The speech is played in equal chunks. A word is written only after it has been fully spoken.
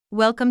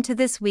Welcome to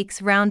this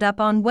week's roundup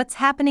on what's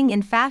happening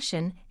in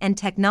fashion and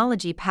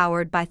technology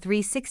powered by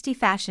 360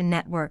 Fashion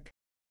Network.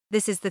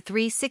 This is the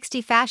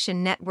 360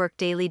 Fashion Network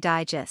Daily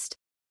Digest.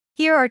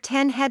 Here are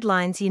 10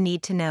 headlines you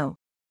need to know.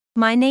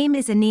 My name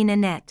is Anina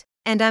Net,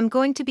 and I'm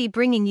going to be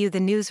bringing you the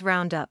news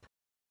roundup.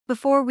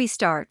 Before we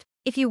start,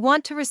 if you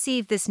want to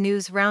receive this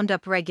news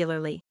roundup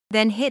regularly,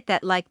 then hit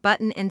that like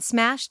button and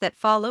smash that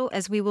follow,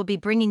 as we will be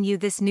bringing you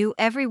this new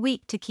every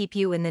week to keep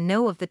you in the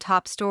know of the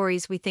top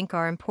stories we think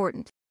are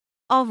important.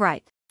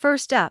 Alright,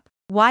 first up,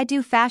 why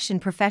do fashion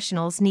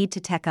professionals need to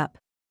tech up?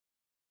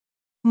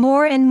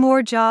 More and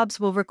more jobs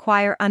will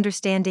require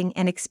understanding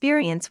and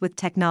experience with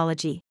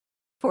technology.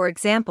 For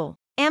example,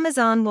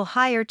 Amazon will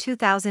hire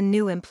 2,000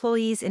 new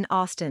employees in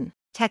Austin,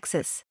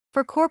 Texas,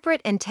 for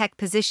corporate and tech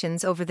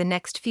positions over the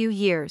next few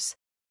years.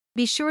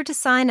 Be sure to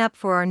sign up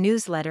for our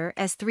newsletter,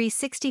 as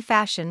 360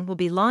 Fashion will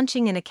be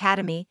launching an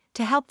academy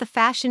to help the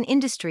fashion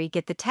industry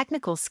get the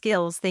technical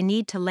skills they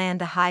need to land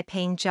the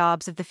high-paying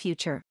jobs of the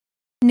future.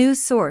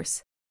 News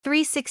source: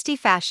 360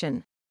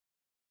 Fashion.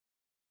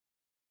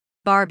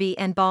 Barbie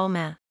and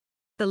Balmain,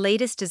 the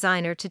latest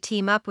designer to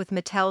team up with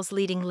Mattel's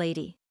leading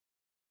lady.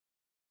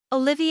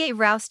 Olivier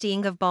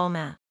Rousteing of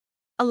Balmain.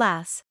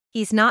 Alas,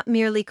 he's not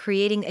merely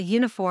creating a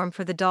uniform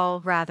for the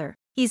doll, rather,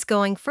 he's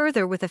going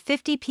further with a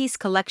 50-piece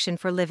collection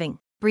for living,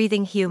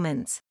 breathing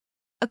humans.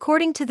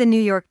 According to the New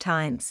York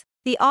Times,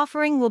 the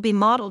offering will be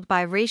modeled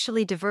by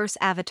racially diverse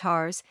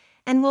avatars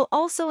and will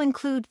also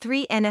include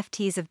 3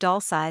 NFTs of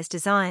doll-sized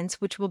designs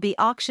which will be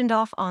auctioned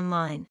off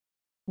online.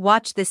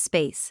 Watch this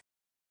space.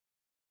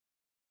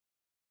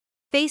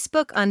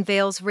 Facebook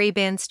unveils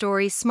Ray-Ban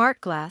Stories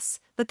smart glass,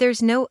 but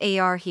there's no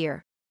AR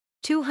here.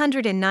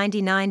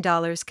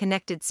 $299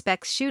 connected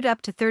specs shoot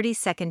up to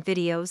 30-second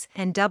videos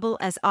and double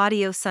as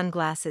audio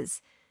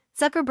sunglasses.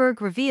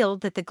 Zuckerberg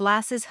revealed that the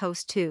glasses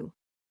host 2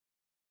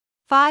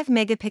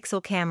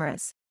 5-megapixel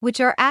cameras, which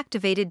are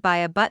activated by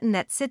a button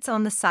that sits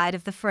on the side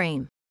of the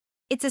frame.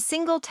 It's a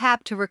single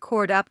tap to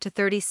record up to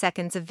 30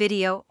 seconds of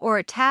video, or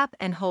a tap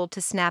and hold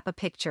to snap a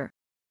picture.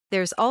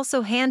 There's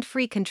also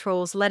hand-free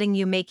controls letting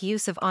you make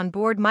use of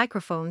onboard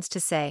microphones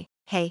to say,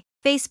 "Hey,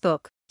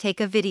 Facebook,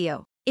 take a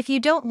video," if you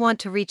don't want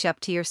to reach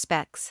up to your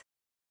specs.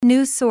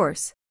 News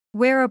source: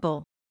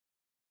 Wearable.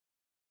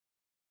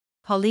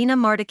 Pauliina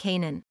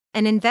Martikainen,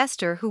 an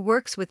investor who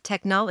works with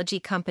technology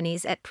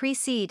companies at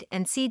pre-seed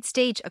and seed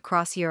stage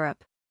across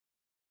Europe,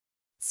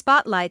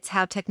 spotlights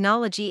how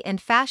technology and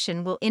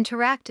fashion will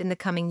interact in the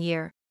coming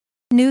year.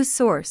 News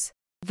source: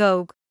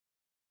 Vogue.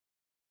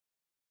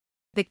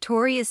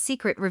 Victoria's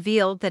Secret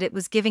revealed that it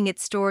was giving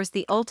its stores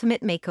the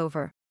ultimate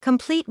makeover,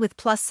 complete with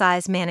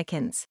plus-size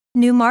mannequins,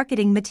 new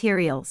marketing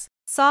materials,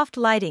 soft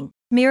lighting,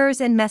 mirrors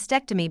and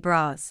mastectomy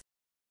bras.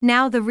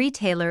 Now the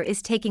retailer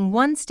is taking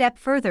one step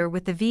further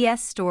with the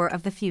VS Store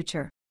of the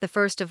Future, the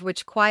first of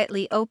which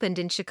quietly opened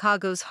in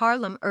Chicago's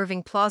Harlem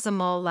Irving Plaza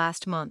Mall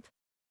last month.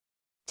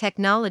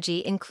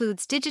 Technology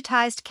includes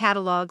digitized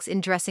catalogs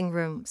in dressing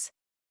rooms,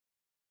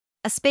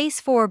 a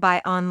space for buy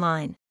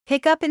online,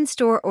 pick up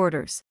in-store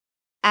orders.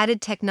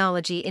 Added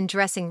technology in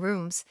dressing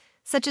rooms,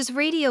 such as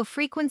radio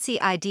frequency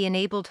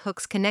ID-enabled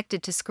hooks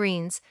connected to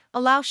screens,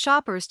 allow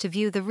shoppers to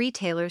view the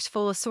retailer's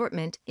full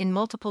assortment in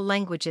multiple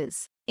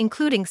languages,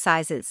 including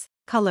sizes,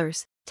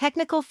 colors,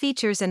 technical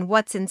features and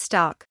what's in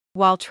stock,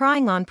 while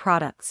trying on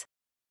products.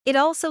 It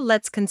also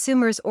lets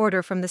consumers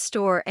order from the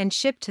store and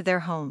ship to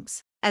their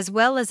homes, as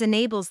well as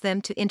enables them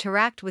to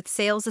interact with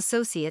sales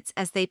associates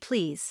as they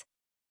please.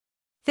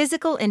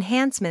 Physical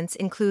enhancements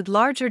include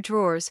larger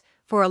drawers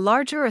for a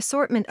larger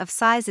assortment of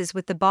sizes,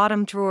 with the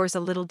bottom drawers a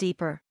little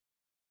deeper,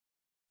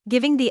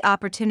 giving the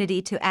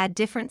opportunity to add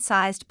different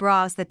sized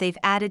bras that they've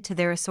added to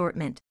their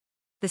assortment.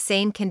 The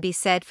same can be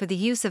said for the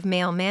use of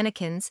male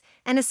mannequins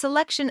and a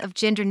selection of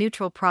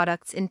gender-neutral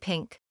products in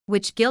pink,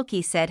 which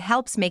Gilkey said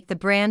helps make the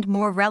brand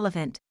more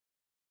relevant.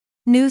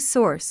 News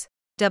source: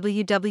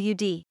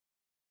 WWD.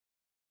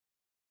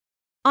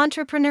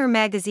 Entrepreneur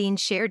magazine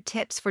shared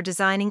tips for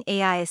designing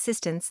AI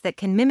assistants that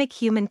can mimic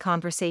human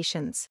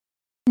conversations.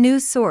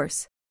 News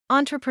source: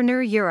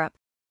 Entrepreneur Europe.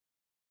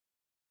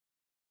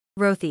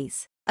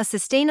 Rothy's, a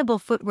sustainable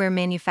footwear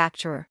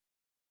manufacturer,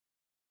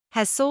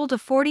 has sold a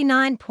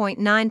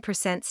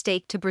 49.9%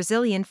 stake to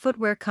Brazilian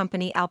footwear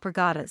company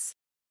Alpargatas.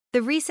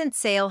 The recent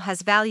sale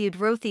has valued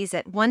Rothy's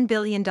at $1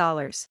 billion.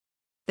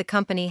 The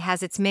company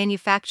has its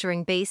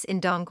manufacturing base in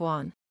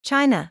Dongguan,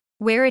 China,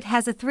 where it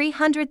has a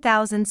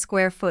 300,000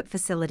 square foot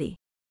facility.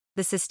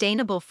 The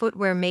sustainable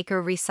footwear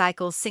maker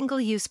recycles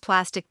single-use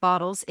plastic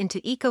bottles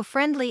into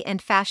eco-friendly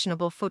and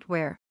fashionable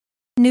footwear.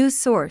 News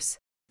source: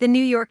 The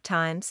New York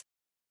Times.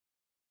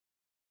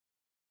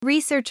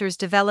 Researchers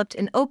developed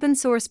an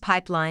open-source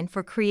pipeline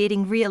for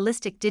creating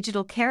realistic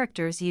digital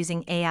characters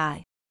using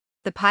AI.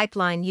 The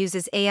pipeline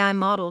uses AI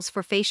models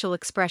for facial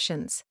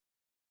expressions,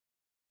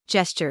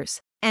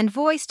 gestures, and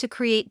voice to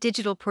create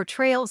digital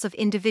portrayals of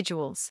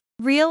individuals,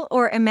 real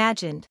or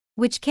imagined,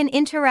 which can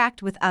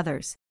interact with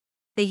others.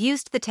 They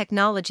used the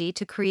technology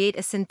to create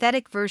a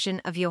synthetic version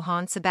of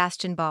Johann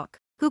Sebastian Bach,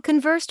 who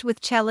conversed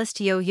with cellist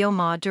Yo-Yo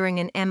Ma during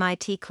an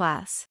MIT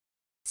class.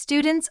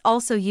 Students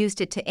also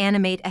used it to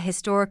animate a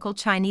historical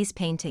Chinese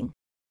painting.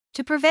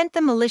 To prevent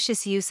the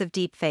malicious use of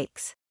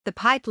deepfakes, the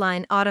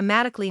pipeline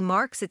automatically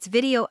marks its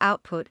video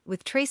output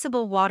with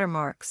traceable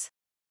watermarks.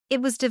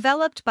 It was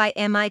developed by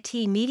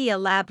MIT Media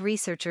Lab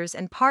researchers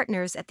and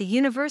partners at the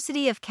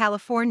University of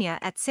California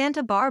at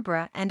Santa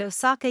Barbara and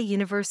Osaka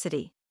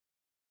University.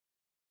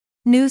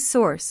 News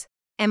source: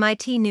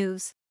 MIT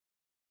News.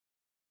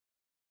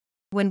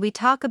 When we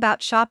talk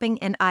about shopping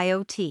and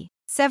IoT,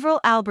 several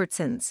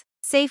Albertsons,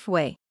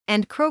 Safeway,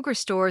 and Kroger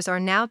stores are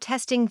now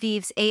testing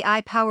Veeve's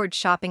AI-powered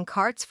shopping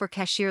carts for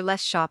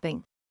cashier-less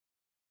shopping.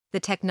 The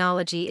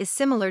technology is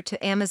similar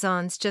to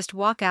Amazon's Just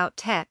Walk Out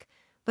tech,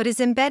 but is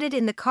embedded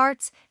in the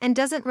carts and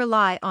doesn't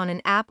rely on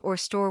an app or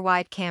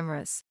store-wide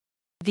cameras.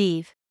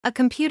 Veeve, a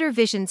computer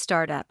vision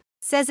startup,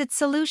 says its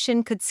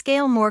solution could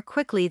scale more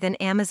quickly than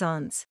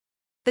Amazon's.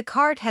 The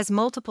cart has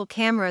multiple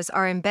cameras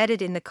are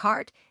embedded in the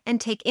cart and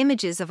take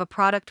images of a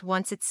product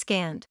once it's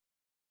scanned,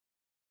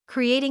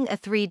 creating a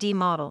 3D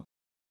model.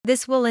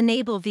 This will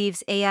enable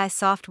Veeve's AI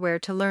software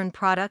to learn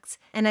products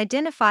and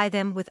identify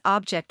them with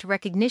object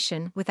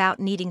recognition without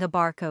needing a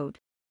barcode.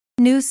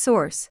 News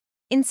source: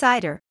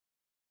 Insider.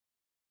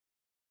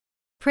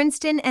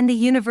 Princeton and the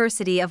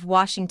University of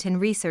Washington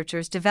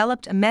researchers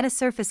developed a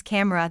metasurface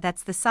camera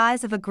that's the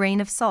size of a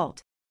grain of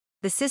salt.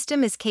 The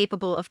system is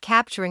capable of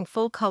capturing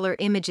full-color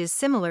images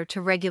similar to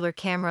regular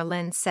camera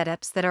lens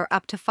setups that are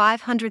up to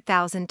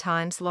 500,000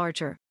 times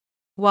larger.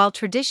 While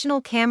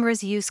traditional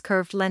cameras use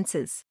curved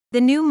lenses, the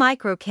new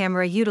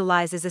micro-camera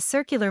utilizes a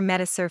circular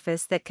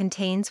metasurface that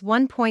contains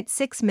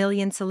 1.6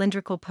 million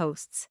cylindrical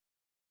posts.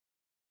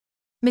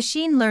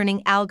 Machine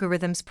learning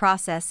algorithms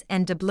process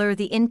and deblur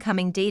the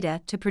incoming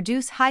data to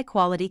produce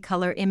high-quality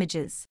color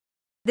images.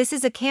 This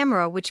is a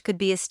camera which could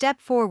be a step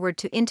forward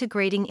to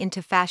integrating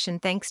into fashion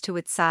thanks to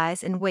its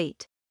size and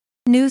weight.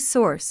 News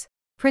source: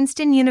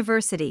 Princeton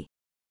University.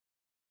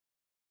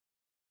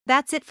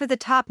 That's it for the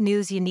top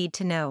news you need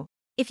to know.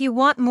 If you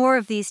want more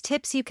of these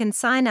tips, you can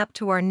sign up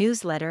to our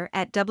newsletter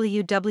at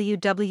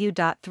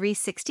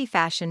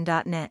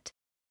www.360fashion.net.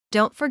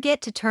 Don't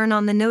forget to turn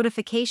on the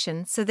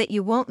notification so that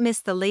you won't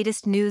miss the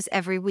latest news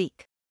every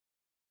week.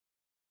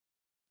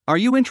 Are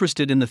you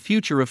interested in the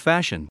future of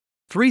fashion?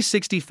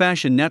 360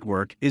 Fashion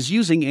Network is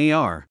using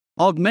AR,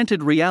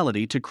 augmented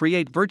reality, to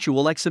create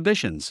virtual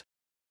exhibitions.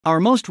 Our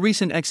most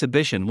recent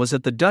exhibition was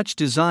at the Dutch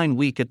Design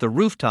Week at the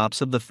rooftops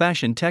of the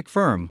fashion tech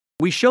firm.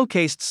 We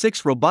showcased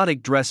 6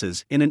 robotic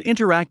dresses in an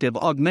interactive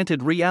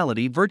augmented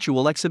reality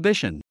virtual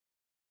exhibition.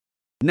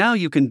 Now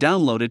you can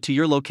download it to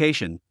your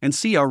location and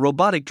see our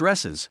robotic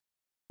dresses.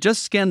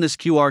 Just scan this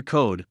QR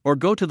code or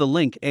go to the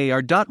link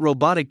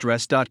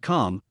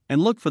ar.roboticdress.com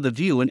and look for the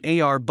View an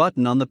AR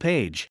button on the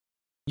page.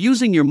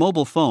 Using your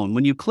mobile phone,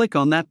 when you click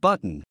on that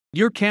button,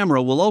 your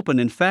camera will open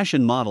and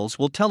fashion models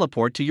will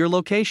teleport to your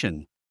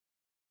location.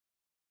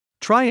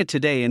 Try it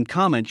today and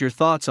comment your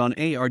thoughts on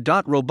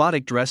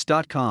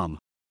ar.roboticdress.com.